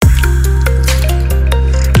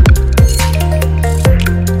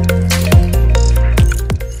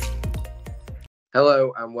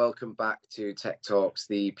Hello and welcome back to Tech Talks,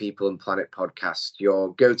 the People and Planet podcast,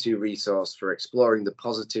 your go-to resource for exploring the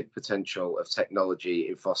positive potential of technology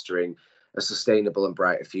in fostering a sustainable and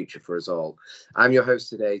brighter future for us all. I'm your host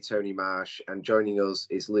today, Tony Marsh, and joining us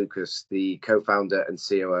is Lukas, the co-founder and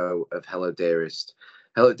COO of Hello Dearest.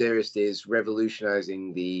 Hello Dearest is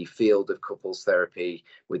revolutionizing the field of couples therapy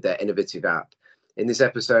with their innovative app. In this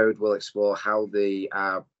episode, we'll explore how they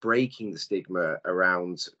are breaking the stigma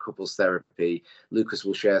around couples therapy. Lukas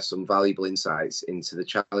will share some valuable insights into the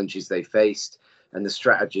challenges they faced and the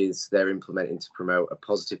strategies they're implementing to promote a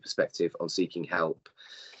positive perspective on seeking help.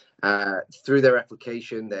 Through their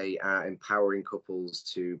application, they are empowering couples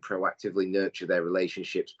to proactively nurture their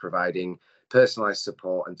relationships, providing personalized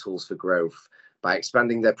support and tools for growth. By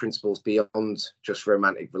expanding their principles beyond just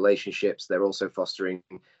romantic relationships, they're also fostering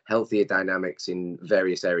healthier dynamics in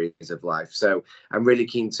various areas of life. So I'm really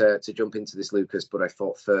keen to jump into this, Lukas, but I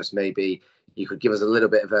thought first maybe you could give us a little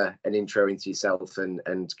bit of an intro into yourself and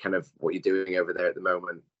kind of what you're doing over there at the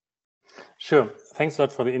moment. Sure. Thanks a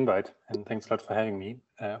lot for the invite, and thanks a lot for having me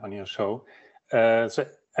on your show. So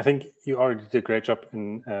I think you already did a great job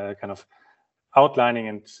in kind of outlining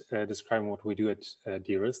and describing what we do at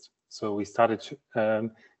Dearest. So we started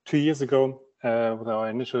 2 years ago with our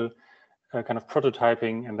initial kind of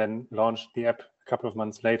prototyping and then launched the app a couple of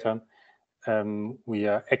months later. We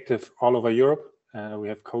are active all over Europe. We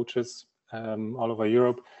have coaches all over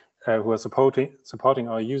Europe who are supporting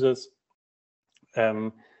our users.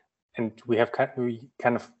 And we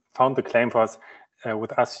kind of found the claim for us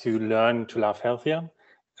with us to learn to love healthier.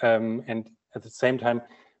 And at the same time,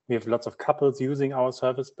 we have lots of couples using our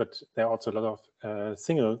service, but there are also a lot of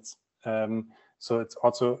singles. So it's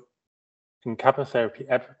also in couple therapy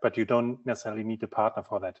app, but you don't necessarily need a partner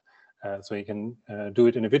for that. So you can do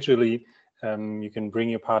it individually. You can bring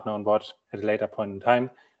your partner on board at a later point in time,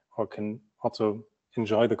 or can also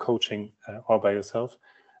enjoy the coaching all by yourself.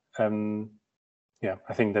 Yeah,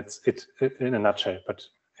 I think that's it in a nutshell, but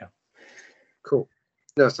yeah. Cool.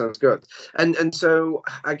 No, sounds good. And so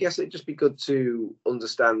I guess it'd just be good to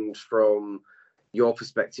understand from your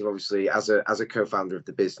perspective, obviously, as a co-founder of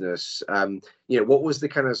the business, what was the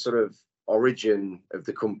kind of sort of origin of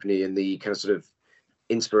the company and the kind of sort of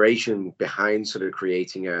inspiration behind sort of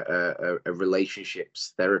creating a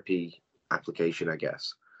relationships therapy application, I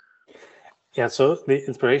guess? Yeah, so the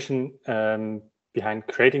inspiration behind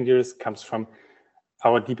creating Dearest comes from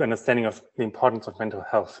our deep understanding of the importance of mental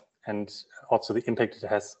health and also the impact it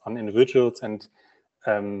has on individuals and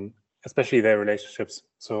especially their relationships.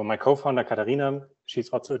 So my co-founder, Katharina, she's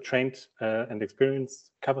also a trained and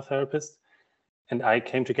experienced couple therapist. And I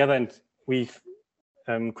came together and we've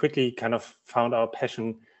quickly kind of found our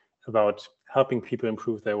passion about helping people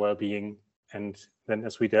improve their well-being. And then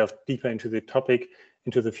as we delved deeper into the topic,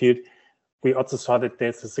 into the field, we also saw that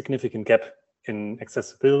there's a significant gap in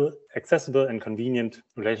accessible and convenient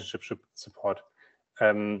relationship support.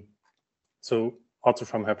 So also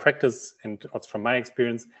from her practice and also from my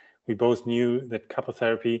experience, we both knew that couple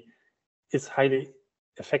therapy is highly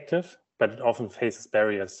effective, but it often faces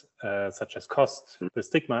barriers such as cost, the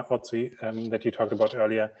stigma also that you talked about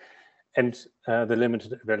earlier, and the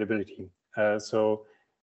limited availability. So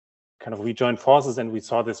kind of we joined forces and we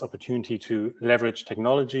saw this opportunity to leverage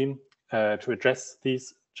technology to address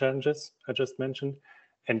these challenges I just mentioned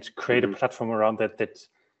and create a platform around that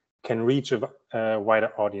can reach a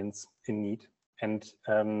wider audience in need. And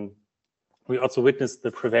we also witnessed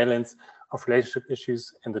the prevalence of relationship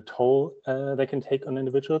issues and the toll they can take on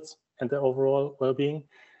individuals and their overall well-being.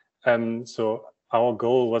 So our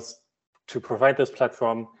goal was to provide this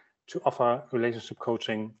platform to offer relationship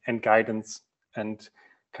coaching and guidance and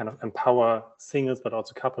kind of empower singles, but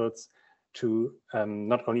also couples to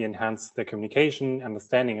not only enhance their communication,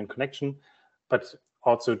 understanding, and connection, but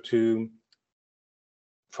also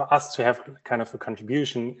for us to have kind of a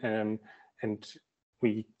contribution. And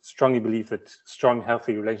we strongly believe that strong,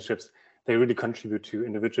 healthy relationships, they really contribute to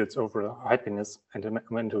individuals' overall happiness and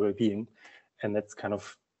mental well-being. And that's kind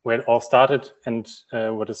of where it all started and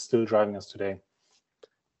what is still driving us today.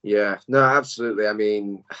 Yeah, no, absolutely. I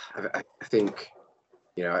mean, I think,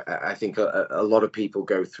 I think a lot of people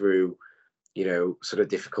go through, sort of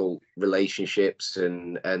difficult relationships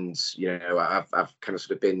and I've kind of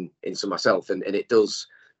sort of been in some myself and it does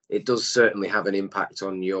certainly have an impact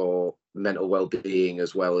on your mental well-being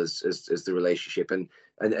as well as the relationship and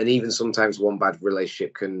even sometimes one bad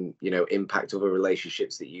relationship can impact other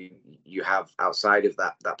relationships that you have outside of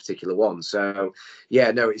that particular one. So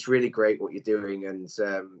yeah, no, it's really great what you're doing and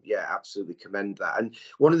yeah, absolutely commend that. And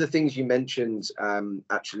one of the things you mentioned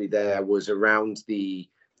actually there was around the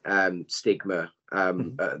stigma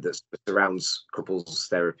that surrounds couples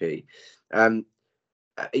therapy.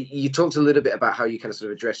 You talked a little bit about how you kind of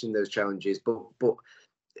sort of addressing those challenges, but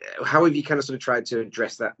how have you kind of sort of tried to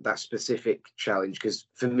address that specific challenge? Because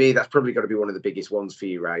for me, that's probably got to be one of the biggest ones for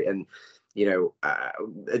you, right? And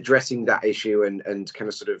addressing that issue and kind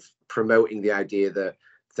of sort of promoting the idea that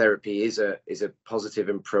therapy is a positive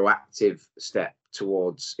and proactive step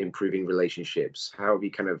towards improving relationships. How have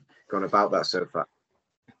you kind of gone about that so far?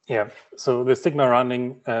 Yeah, so the stigma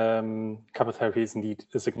surrounding couple therapy is indeed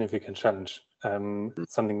a significant challenge.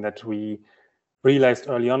 Something that we realized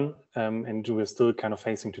early on, and we're still kind of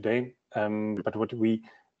facing today. But what we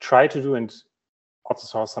try to do, and also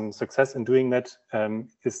saw some success in doing that,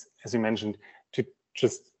 is, as you mentioned, to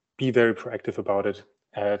just be very proactive about it,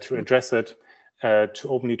 to address it, to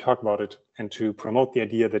openly talk about it, and to promote the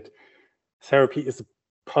idea that therapy is a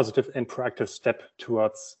positive and proactive step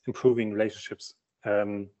towards improving relationships.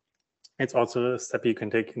 It's also a step you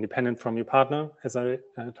can take independent from your partner, as I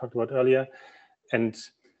talked about earlier. And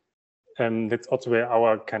that's also where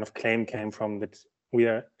our kind of claim came from, that we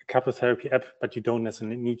are a couple therapy app, but you don't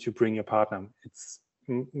necessarily need to bring your partner.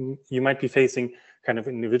 You might be facing kind of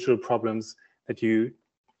individual problems that you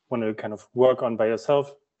want to kind of work on by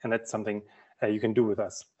yourself, and that's something you can do with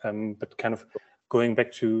us. But kind of going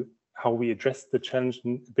back to how we address the challenge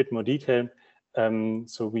in a bit more detail.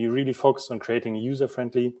 So we really focus on creating a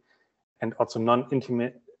user-friendly and also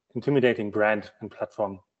non-intimidating brand and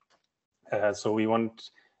platform. So we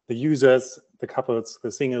want the users, the couples,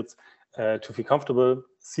 the singles to feel comfortable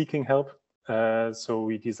seeking help. So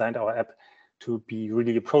we designed our app to be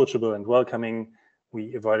really approachable and welcoming.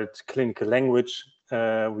 We avoided clinical language.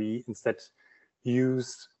 We instead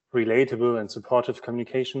used relatable and supportive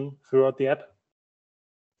communication throughout the app.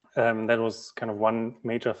 That was kind of one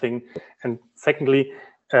major thing. And secondly,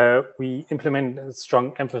 we implement a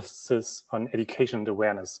strong emphasis on education and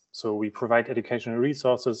awareness. So we provide educational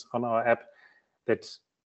resources on our app that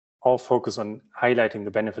all focus on highlighting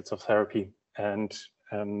the benefits of therapy. And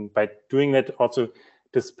by doing that, also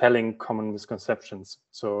dispelling common misconceptions.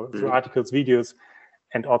 So through articles, videos,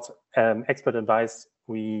 and also expert advice,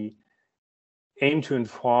 we aim to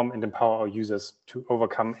inform and empower our users to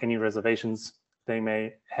overcome any reservations they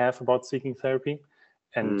may have about seeking therapy.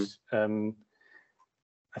 And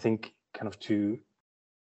I think kind of to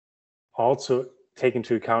also take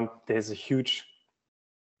into account there's a huge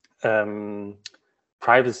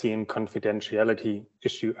privacy and confidentiality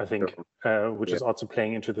issue, I think, which is also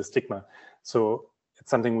playing into the stigma. So it's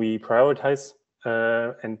something we prioritize,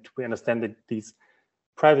 and we understand that these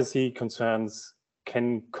privacy concerns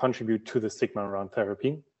can contribute to the stigma around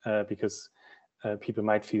therapy, because people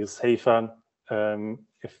might feel safer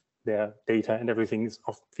if their data and everything is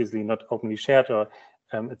obviously not openly shared, or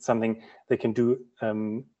it's something they can do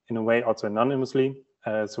in a way also anonymously.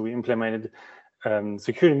 So we implemented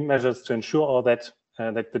security measures to ensure all that,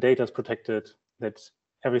 that the data is protected, that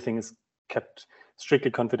everything is kept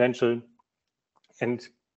strictly confidential. And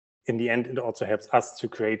in the end, it also helps us to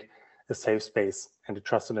create a safe space and a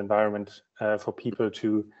trusted environment for people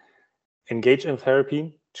to engage in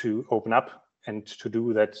therapy, to open up, and to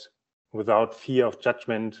do that without fear of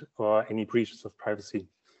judgment or any breaches of privacy.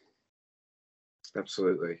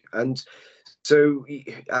 Absolutely. And so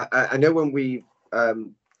I know when we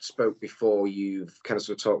spoke before, you've kind of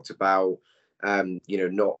sort of talked about,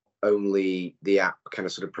 not only the app kind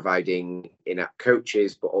of sort of providing in-app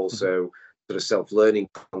coaches, but also sort of self-learning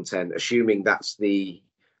content, assuming that's the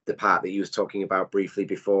part that you was talking about briefly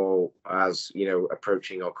before, as,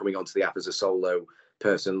 approaching or coming onto the app as a solo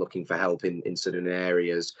person looking for help in certain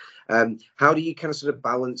areas. How do you kind of sort of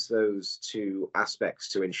balance those two aspects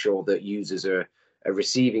to ensure that users are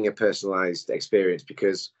receiving a personalized experience?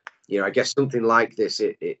 Because, I guess something like this,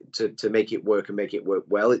 to make it work and make it work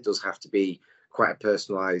well, it does have to be quite a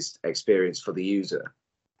personalized experience for the user.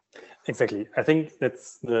 Exactly. I think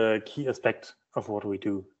that's the key aspect of what we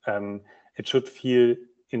do. It should feel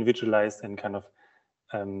individualized and kind of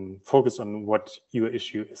focus on what your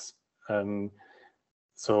issue is.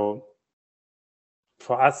 So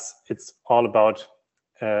for us, it's all about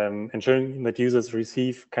ensuring that users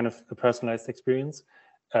receive kind of a personalized experience,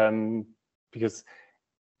 because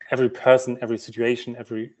every person, every situation,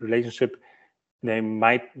 every relationship, there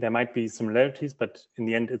might be similarities, but in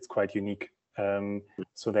the end, it's quite unique.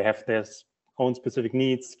 So they have their own specific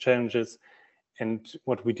needs, challenges, and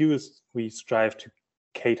what we do is we strive to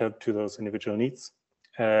cater to those individual needs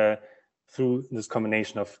through this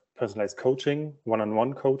combination of personalized coaching,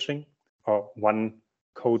 one-on-one coaching, or one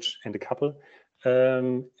coach and a couple,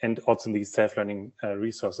 and also these self-learning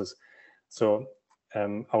resources. So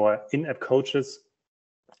our in-app coaches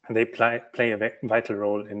and they play a vital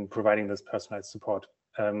role in providing this personalized support.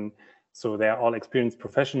 So they are all experienced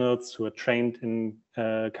professionals who are trained in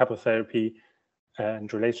couple therapy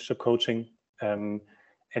and relationship coaching.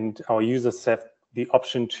 And our users have the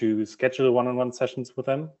option to schedule one-on-one sessions with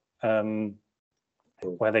them,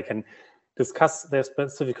 where they can discuss their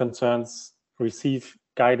specific concerns, receive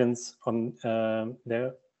guidance on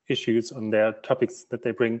their issues, on their topics that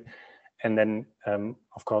they bring, and then,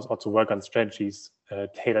 of course, also work on strategies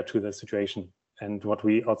tailored to the situation. And what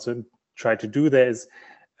we also try to do there is,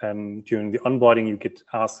 during the onboarding, you get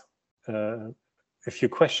asked a few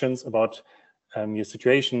questions about your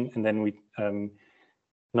situation, and then we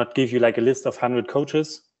not give you like a list of 100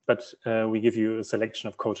 coaches, but we give you a selection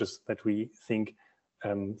of coaches that we think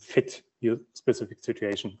fit your specific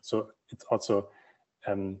situation. So it's also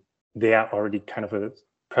there already kind of a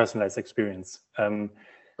personalized experience.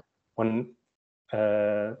 When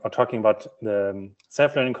talking about the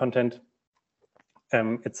self-learning content,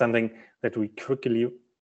 it's something that we quickly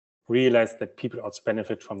realize that people also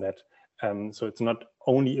benefit from that. So it's not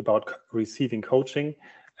only about receiving coaching,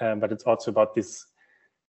 but it's also about this,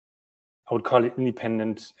 I would call it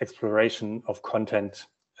independent exploration of content,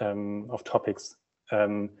 of topics.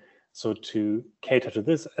 So to cater to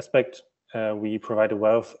this aspect, we provide a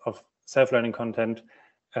wealth of self-learning content.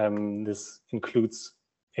 This includes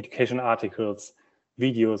education articles,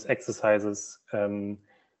 videos, exercises.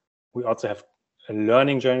 We also have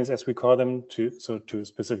learning journeys, as we call them, to a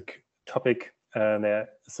specific topic. There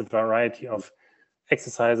is a variety of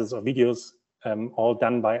exercises or videos, all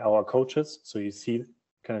done by our coaches. So you see,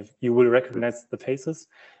 you will recognize the faces,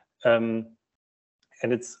 and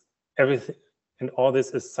it's everything. And all this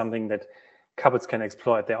is something that couples can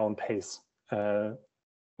explore at their own pace,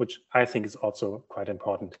 which I think is also quite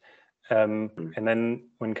important. And then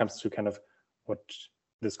when it comes to kind of what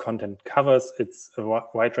this content covers, it's a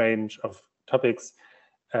wide range of topics.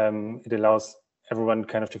 It allows everyone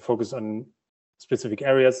kind of to focus on specific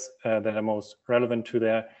areas that are most relevant to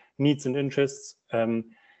their needs and interests. And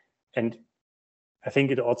I think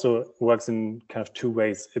it also works in kind of two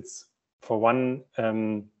ways. It's, for one,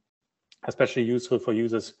 especially useful for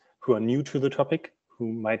users who are new to the topic,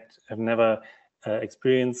 who might have never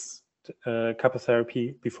experienced couple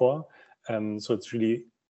therapy before. So it's really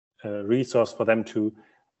a resource for them to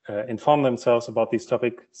inform themselves about these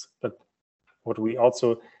topics. But what we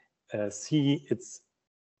also see, it's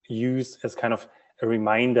used as kind of a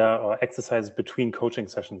reminder or exercise between coaching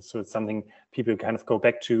sessions. So it's something people kind of go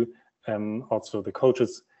back to. Also, the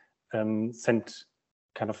coaches send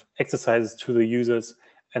kind of exercises to the users.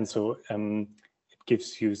 And so it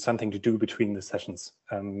gives you something to do between the sessions.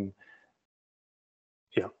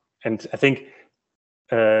 Yeah, and I think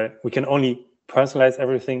we can only personalize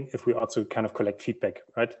everything if we also kind of collect feedback,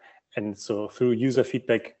 right? And so through user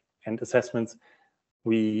feedback and assessments,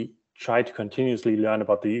 we try to continuously learn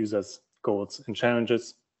about the user's goals and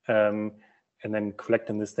challenges, and then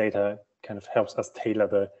collecting this data kind of helps us tailor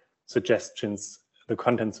the suggestions, the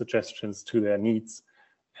content suggestions to their needs,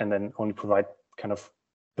 and then only provide kind of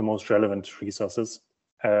the most relevant resources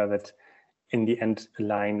that in the end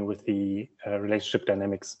align with the relationship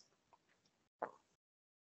dynamics.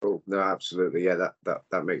 Oh, no, absolutely. Yeah,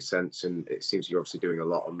 that makes sense. And it seems you're obviously doing a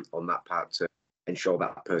lot on that part to ensure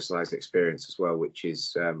that personalized experience as well, which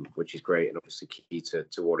is great, and obviously key to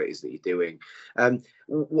what it is that you're doing.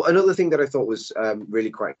 Another thing that I thought was really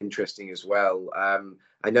quite interesting as well.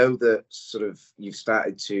 I know that sort of you've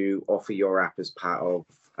started to offer your app as part of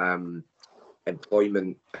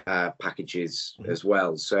employment packages as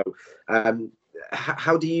well. So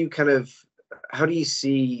how do you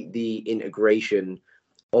see the integration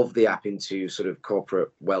of the app into sort of corporate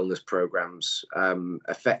wellness programs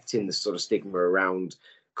affecting the sort of stigma around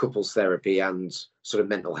couples therapy and sort of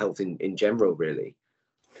mental health in general, really?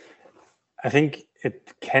 I think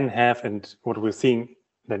it can have, and what we're seeing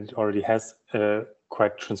that it already has, a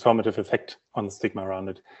quite transformative effect on the stigma around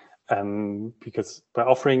it. Because by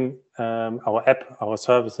offering our app, our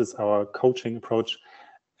services, our coaching approach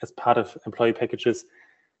as part of employee packages,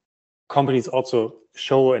 companies also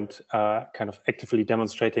show and are kind of actively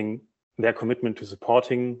demonstrating their commitment to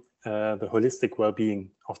supporting the holistic well-being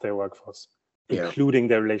of their workforce, including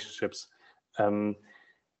their relationships. And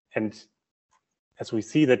as we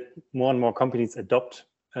see that more and more companies adopt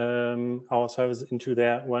our services into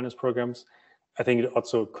their wellness programs, I think it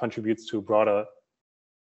also contributes to a broader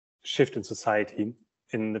shift in society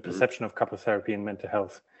in the perception of couple therapy and mental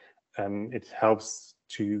health. It helps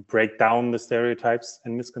to break down the stereotypes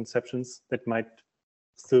and misconceptions that might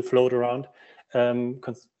still float around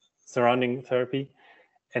surrounding therapy.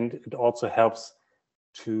 And it also helps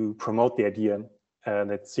to promote the idea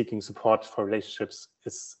that seeking support for relationships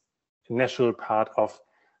is a natural part of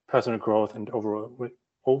personal growth and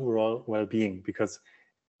overall well-being, because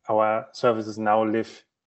our services now live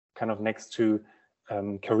kind of next to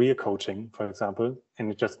career coaching, for example,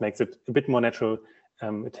 and it just makes it a bit more natural.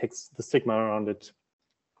 It takes the stigma around it,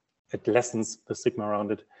 it lessens the stigma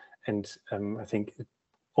around it, and I think it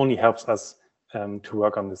only helps us to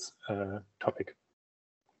work on this topic.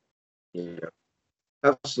 Yeah,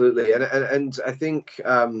 absolutely, and I think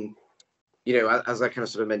you know, as I kind of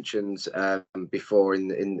sort of mentioned before in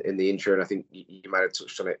the intro, and I think you might have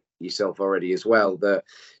touched on it yourself already as well, that,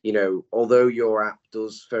 you know, although your app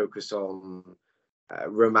does focus on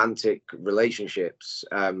romantic relationships,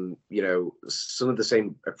 you know, some of the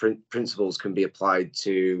same principles can be applied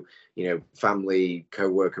to, you know, family,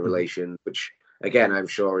 co-worker relations, which again, I'm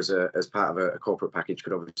sure as part of a corporate package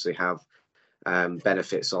could obviously have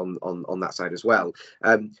benefits on that side as well.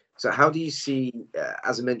 So how do you see,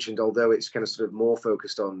 as I mentioned, although it's kind of sort of more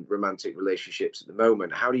focused on romantic relationships at the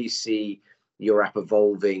moment, how do you see your app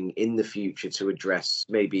evolving in the future to address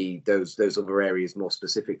maybe those other areas more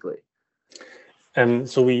specifically?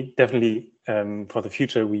 So we definitely, for the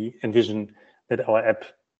future, we envision that our app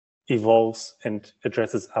evolves and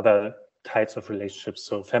addresses other types of relationships.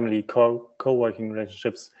 So family, co-working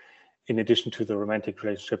relationships, in addition to the romantic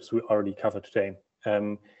relationships we already covered today.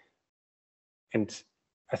 And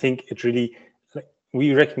I think it really,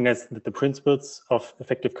 we recognize that the principles of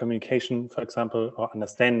effective communication, for example, or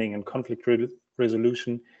understanding and conflict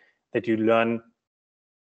resolution that you learn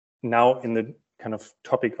now in the kind of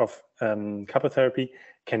topic of couple therapy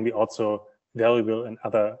can be also valuable in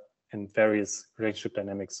other and various relationship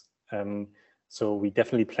dynamics. So we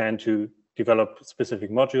definitely plan to develop specific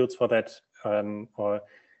modules for that, or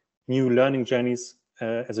new learning journeys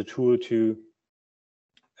as a tool to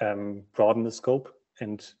broaden the scope,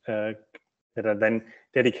 and that are then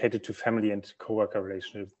dedicated to family and co-worker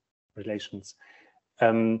relations.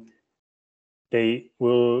 They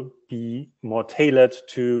will be more tailored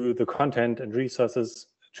to the content and resources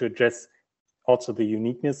to address also the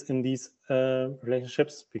uniqueness in these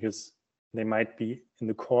relationships, because they might be in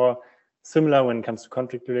the core similar when it comes to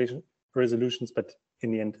conflict resolutions, but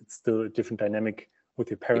in the end, it's still a different dynamic with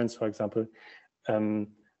your parents, for example.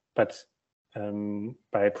 But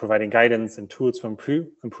by providing guidance and tools for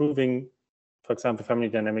improving, for example, family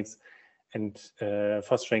dynamics and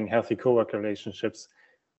fostering healthy co-worker relationships,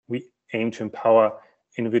 we aim to empower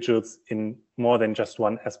individuals in more than just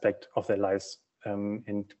one aspect of their lives,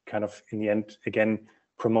 and kind of, in the end, again,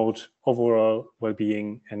 promote overall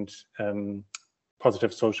well-being and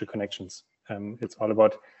positive social connections. It's all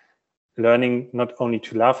about learning not only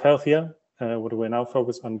to love healthier, what we're now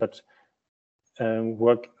focused on, but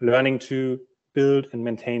learning to build and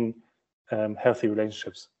maintain healthy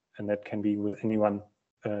relationships, and that can be with anyone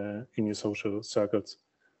in your social circles.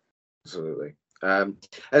 Absolutely. And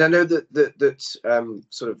I know that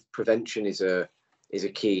sort of prevention is a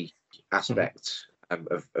key aspect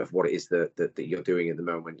of what it is that you're doing at the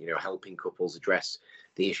moment. You know, helping couples address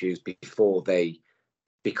the issues before they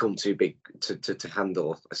become too big to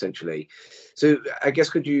handle, essentially. So I guess,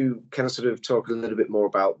 could you kind of sort of talk a little bit more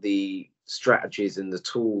about the strategies and the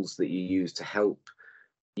tools that you use to help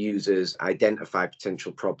users identify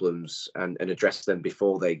potential problems and address them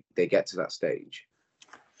before they get to that stage?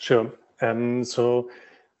 Sure. So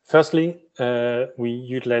firstly, we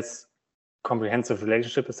utilize comprehensive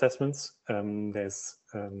relationship assessments. There's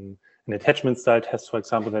an attachment style test, for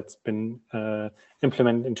example, that's been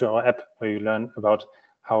implemented into our app, where you learn about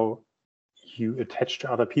how you attach to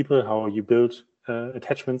other people, how you build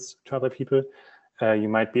attachments to other people. You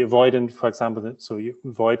might be avoidant, for example, so you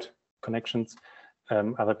avoid connections.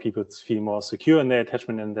 Other people feel more secure in their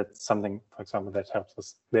attachment, and that's something, for example, that helps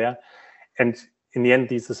us there. And in the end,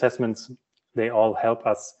 these assessments, they all help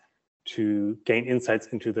us to gain insights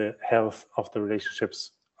into the health of the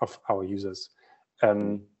relationships of our users.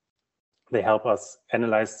 They help us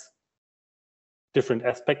analyze different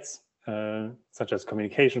aspects, such as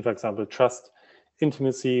communication, for example, trust,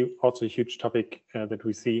 intimacy, also a huge topic that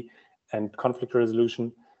we see, and conflict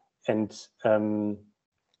resolution. And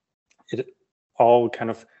it all kind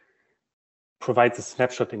of provides a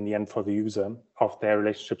snapshot in the end for the user of their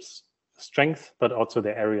relationship's strength, but also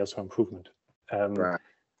their areas for improvement. Right.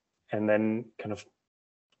 And then kind of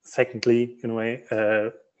secondly, in a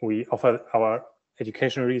way, we offer our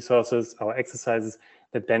educational resources, our exercises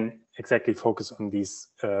that then exactly focus on these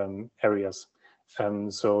areas.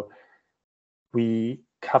 So we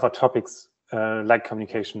cover topics like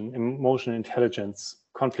communication, emotional intelligence,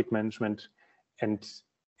 conflict management, and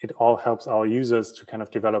it all helps our users to kind of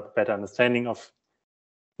develop a better understanding of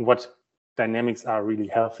what dynamics are really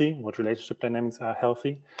healthy, what relationship dynamics are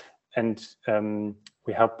healthy, and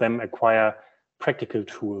we help them acquire practical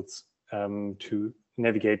tools to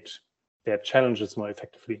navigate their challenges more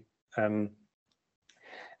effectively.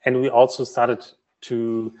 And we also started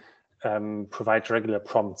to provide regular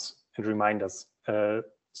prompts and reminders.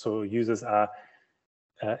 So users are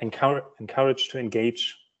encouraged to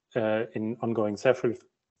engage in ongoing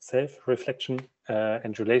self-reflection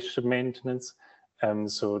and relationship maintenance.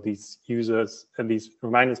 So these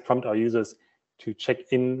reminders prompt our users to check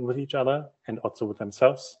in with each other and also with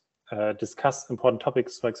themselves, discuss important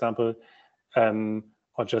topics, for example,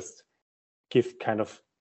 or just give kind of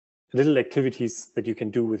little activities that you can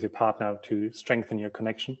do with your partner to strengthen your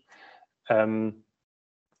connection. And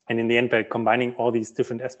in the end, by combining all these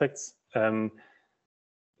different aspects,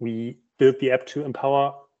 we built the app to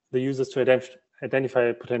empower the users to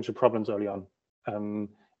identify potential problems early on,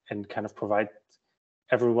 and kind of provide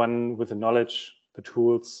everyone with the knowledge, the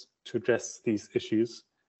tools to address these issues,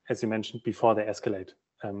 as you mentioned, before they escalate.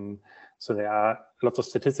 So there are lots of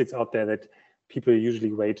statistics out there that people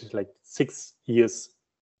usually wait like 6 years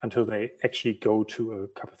until they actually go to a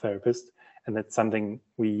couple therapist. And that's something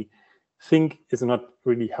we think is not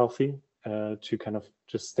really healthy to kind of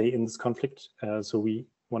just stay in this conflict. So we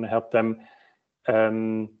want to help them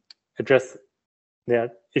address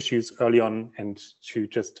their issues early on and to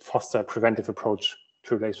just foster a preventive approach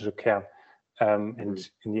to relationship care. And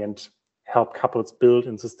in the end, help couples build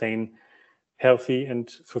and sustain healthy and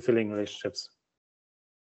fulfilling relationships.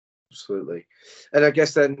 Absolutely. And I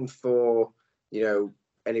guess then for,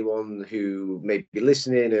 anyone who may be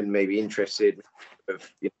listening and may be interested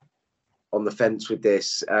on the fence with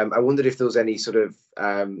this, I wondered if there was any sort of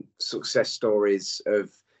success stories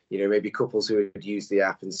of, maybe couples who had used the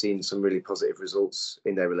app and seen some really positive results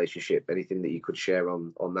in their relationship. Anything that you could share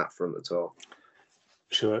on that front at all?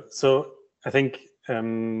 Sure. So I think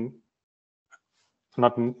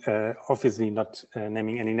not obviously not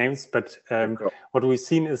naming any names, but what we've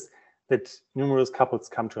seen is that numerous couples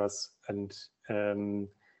come to us and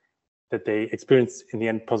that they experience in the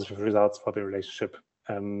end positive results for the relationship.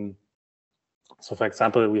 So for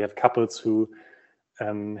example, we have couples who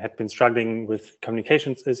had been struggling with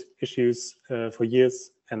communications issues for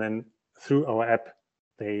years, and then through our app,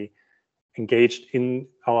 they engaged in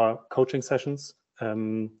our coaching sessions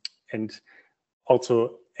and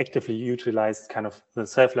also actively utilized kind of the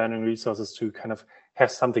self-learning resources to kind of have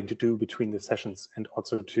something to do between the sessions, and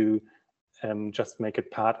also to just make it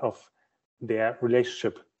part of their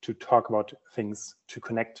relationship to talk about things, to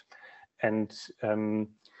connect. And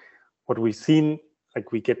what we've seen,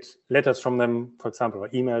 like we get letters from them, for example, or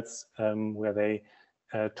emails where they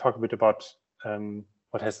talk a bit about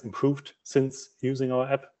what has improved since using our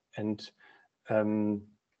app. And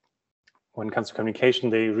when it comes to communication,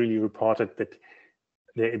 they really reported that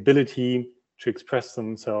their ability to express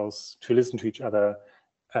themselves, to listen to each other,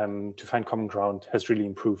 to find common ground has really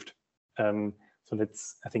improved. So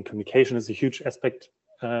I think communication is a huge aspect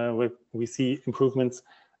where we see improvements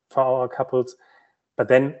for our couples. But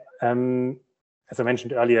then, as I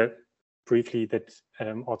mentioned earlier briefly, that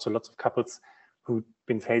also lots of couples who've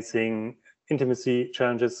been facing intimacy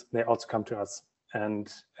challenges, they also come to us.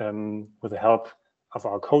 And with the help of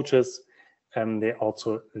our coaches, they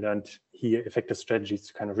also learned here effective strategies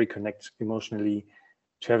to kind of reconnect emotionally,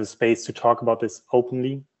 to have a space to talk about this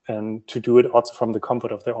openly, and to do it also from the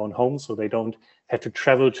comfort of their own home, so they don't have to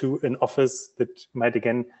travel to an office that might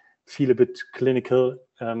again feel a bit clinical.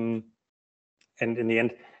 And in the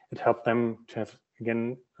end, it helped them to have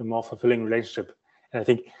again a more fulfilling relationship. And I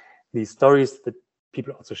think these stories that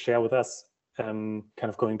people also share with us, kind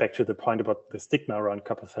of going back to the point about the stigma around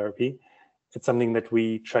couple therapy, it's something that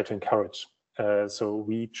we try to encourage. So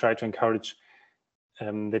we try to encourage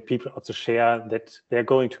that people also share that they're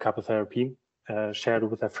going to couple therapy, share it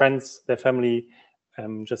with their friends, their family,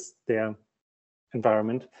 just their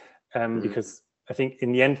environment, because I think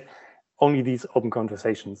in the end, only these open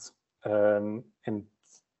conversations and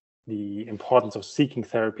the importance of seeking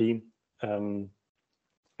therapy,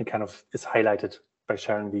 it kind of is highlighted by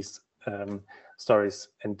sharing these stories.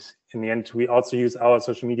 And in the end, we also use our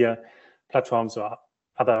social media platforms or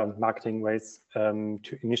other marketing ways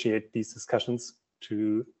to initiate these discussions,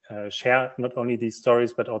 to share not only these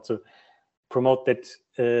stories, but also promote that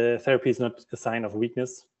therapy is not a sign of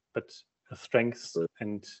weakness, but a strength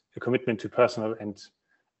and a commitment to personal and,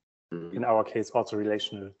 in our case, also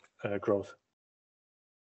relational growth.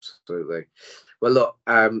 Absolutely. Well, look,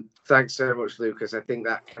 thanks so much, Lukas. I think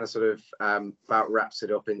that kind of sort of about wraps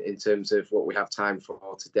it up in terms of what we have time for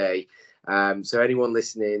today. So anyone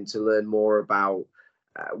listening to learn more about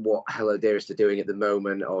what Hello Dearest are doing at the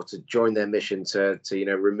moment, or to join their mission to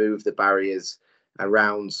remove the barriers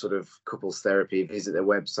around sort of couples therapy, visit their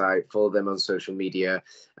website, follow them on social media.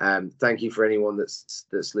 Thank you for anyone that's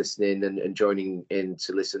listening and joining in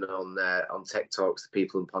to listen on Tech Talks, the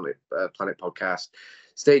People and Planet podcast.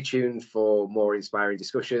 Stay tuned for more inspiring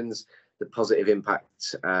discussions, the positive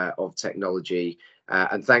impact of technology.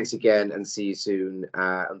 And thanks again, and see you soon.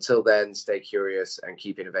 Until then, stay curious and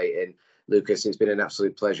keep innovating. Lukas, it's been an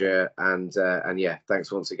absolute pleasure, and yeah,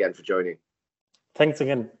 thanks once again for joining. Thanks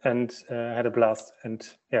again, and had a blast, and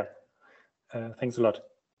yeah, thanks a lot.